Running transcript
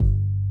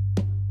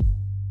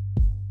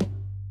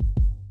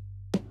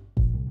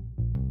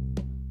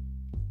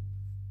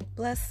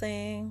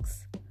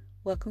Blessings.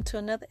 Welcome to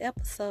another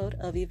episode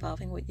of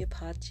Evolving with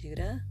Yapa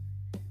Judah.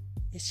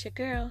 It's your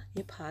girl,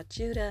 Yapa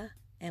Judah,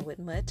 and with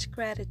much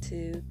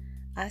gratitude,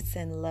 I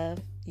send love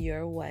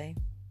your way.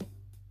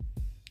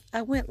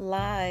 I went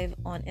live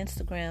on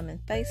Instagram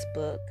and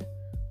Facebook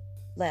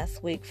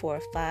last week for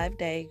a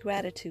 5-day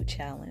gratitude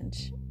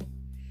challenge.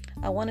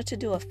 I wanted to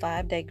do a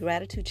 5-day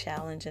gratitude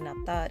challenge, and I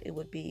thought it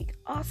would be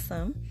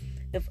awesome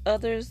if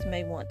others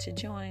may want to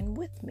join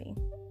with me.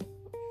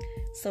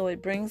 So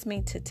it brings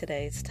me to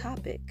today's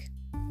topic.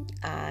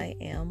 I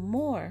am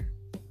more.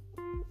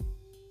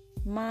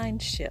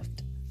 Mind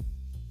shift.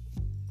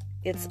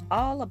 It's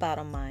all about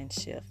a mind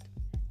shift.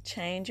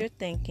 Change your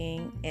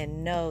thinking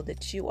and know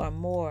that you are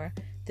more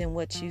than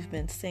what you've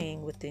been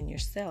seeing within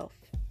yourself.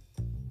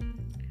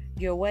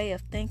 Your way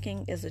of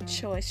thinking is a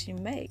choice you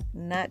make,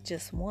 not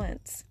just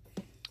once,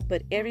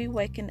 but every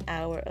waking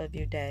hour of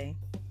your day.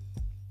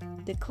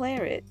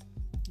 Declare it.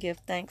 Give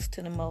thanks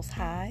to the Most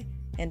High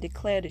and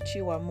declare that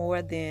you are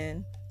more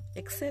than,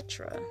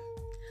 etc.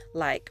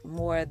 Like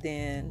more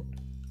than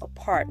a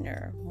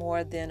partner,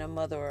 more than a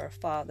mother or a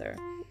father,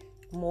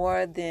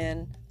 more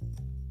than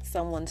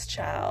someone's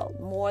child,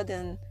 more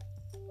than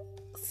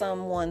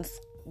someone's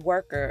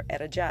worker at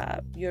a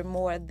job. You're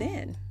more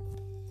than.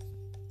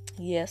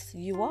 Yes,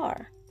 you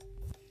are.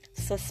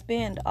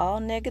 Suspend all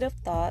negative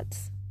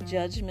thoughts,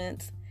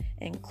 judgments,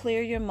 and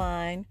clear your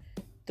mind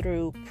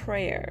through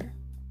prayer,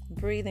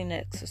 breathing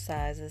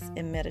exercises,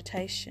 and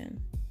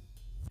meditation.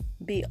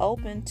 Be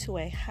open to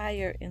a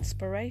higher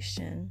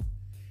inspiration,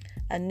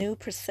 a new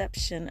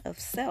perception of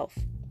self,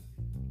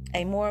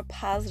 a more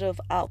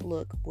positive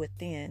outlook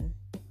within.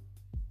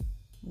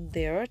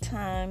 There are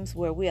times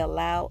where we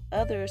allow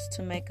others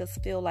to make us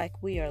feel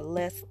like we are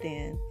less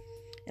than,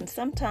 and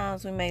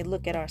sometimes we may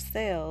look at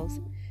ourselves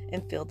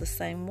and feel the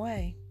same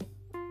way.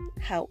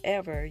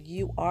 However,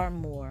 you are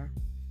more.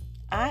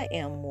 I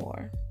am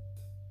more.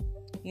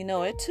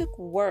 It took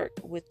work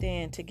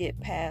within to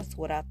get past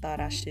what I thought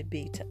I should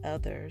be to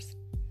others.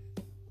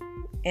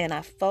 And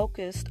I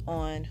focused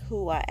on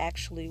who I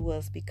actually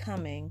was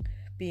becoming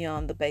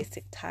beyond the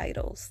basic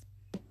titles.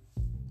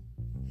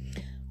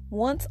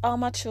 Once all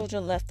my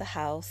children left the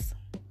house,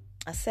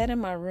 I sat in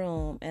my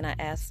room and I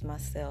asked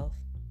myself,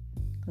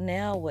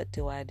 now what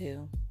do I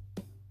do?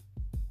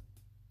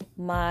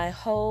 My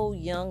whole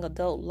young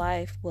adult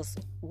life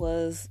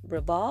was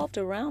revolved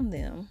around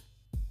them.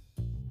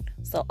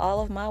 So all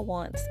of my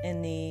wants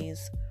and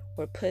needs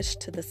were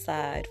pushed to the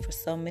side for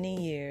so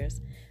many years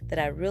that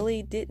I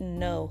really didn't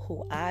know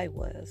who I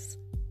was.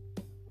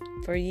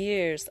 For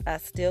years, I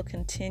still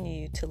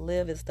continued to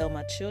live as though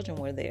my children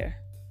were there.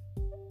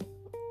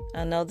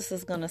 I know this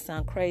is going to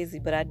sound crazy,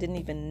 but I didn't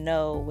even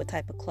know what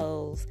type of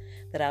clothes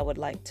that I would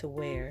like to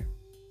wear.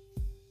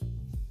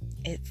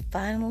 It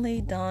finally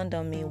dawned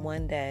on me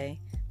one day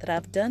that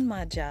I've done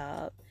my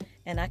job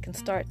and I can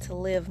start to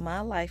live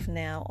my life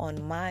now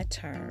on my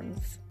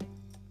terms.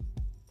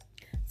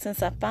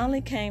 Since I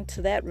finally came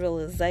to that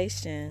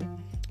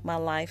realization, my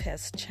life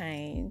has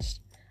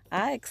changed.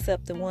 I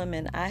accept the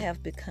woman I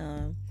have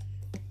become,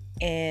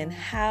 and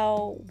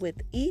how with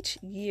each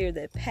year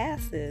that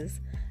passes,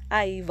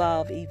 I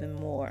evolve even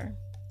more.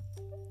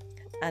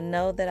 I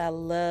know that I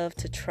love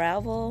to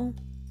travel.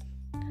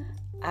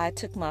 I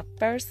took my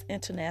first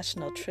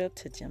international trip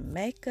to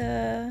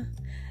Jamaica,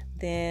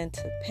 then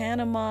to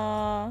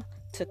Panama,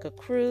 took a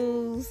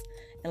cruise,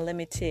 and let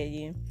me tell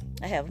you,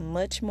 I have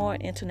much more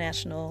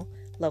international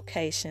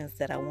locations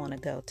that I want to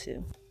go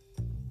to.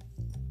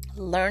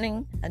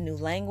 Learning a new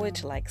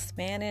language like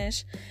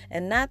Spanish,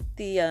 and not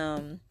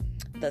the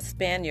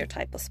Spaniard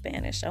type of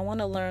Spanish. I want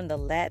to learn the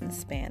Latin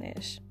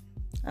Spanish.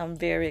 I'm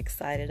very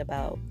excited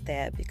about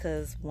that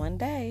because one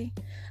day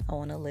I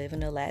want to live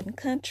in a Latin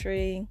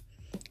country,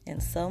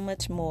 and so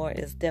much more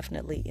is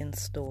definitely in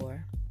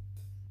store.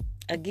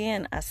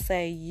 Again, I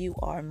say you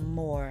are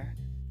more.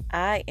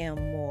 I am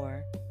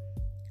more.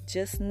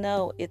 Just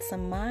know it's a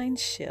mind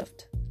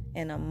shift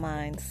and a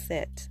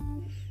mindset,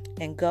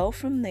 and go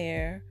from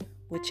there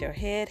with your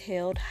head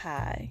held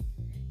high.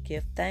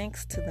 Give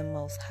thanks to the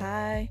Most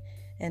High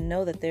and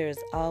know that there is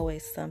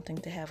always something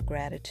to have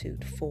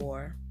gratitude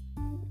for.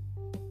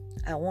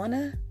 I want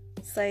to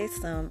say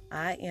some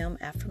I am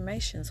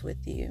affirmations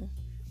with you,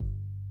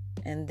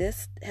 and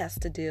this has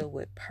to deal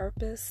with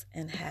purpose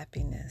and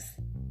happiness.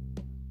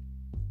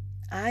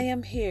 I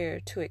am here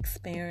to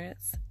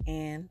experience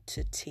and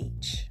to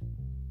teach.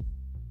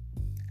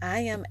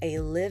 I am a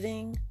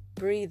living,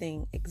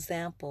 breathing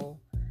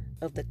example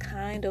of the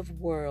kind of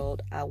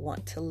world I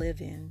want to live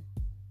in.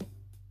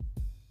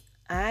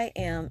 I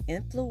am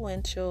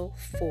influential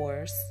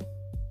force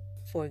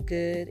for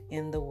good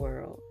in the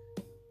world.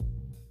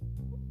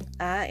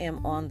 I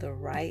am on the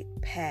right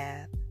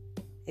path,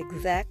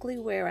 exactly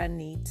where I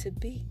need to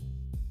be.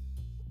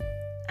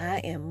 I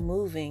am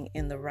moving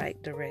in the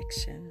right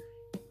direction.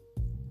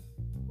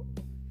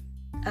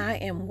 I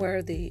am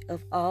worthy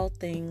of all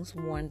things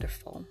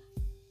wonderful.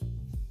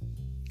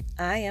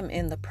 I am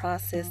in the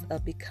process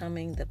of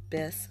becoming the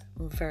best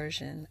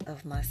version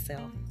of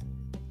myself.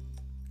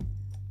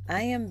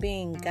 I am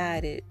being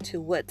guided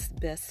to what's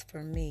best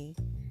for me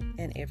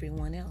and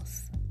everyone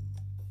else.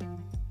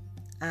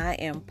 I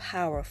am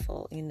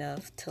powerful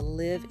enough to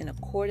live in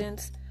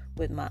accordance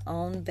with my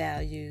own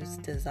values,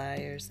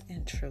 desires,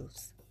 and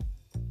truths.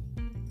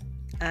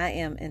 I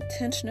am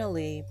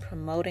intentionally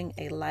promoting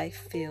a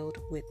life filled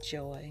with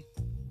joy.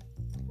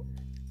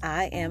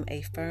 I am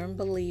a firm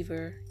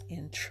believer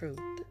in truth.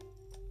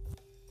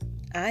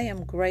 I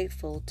am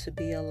grateful to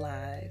be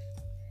alive.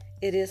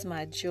 It is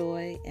my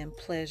joy and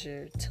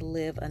pleasure to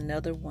live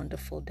another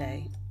wonderful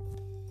day.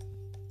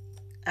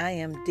 I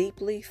am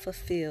deeply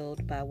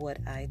fulfilled by what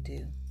I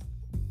do.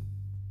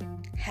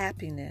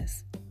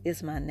 Happiness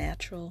is my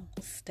natural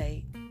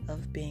state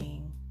of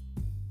being.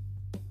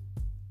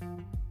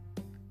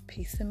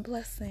 Peace and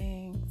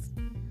blessings.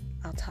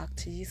 I'll talk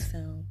to you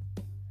soon.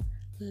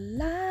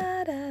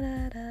 La da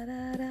da da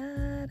da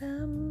da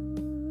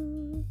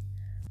dum.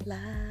 La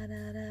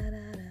da da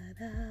da.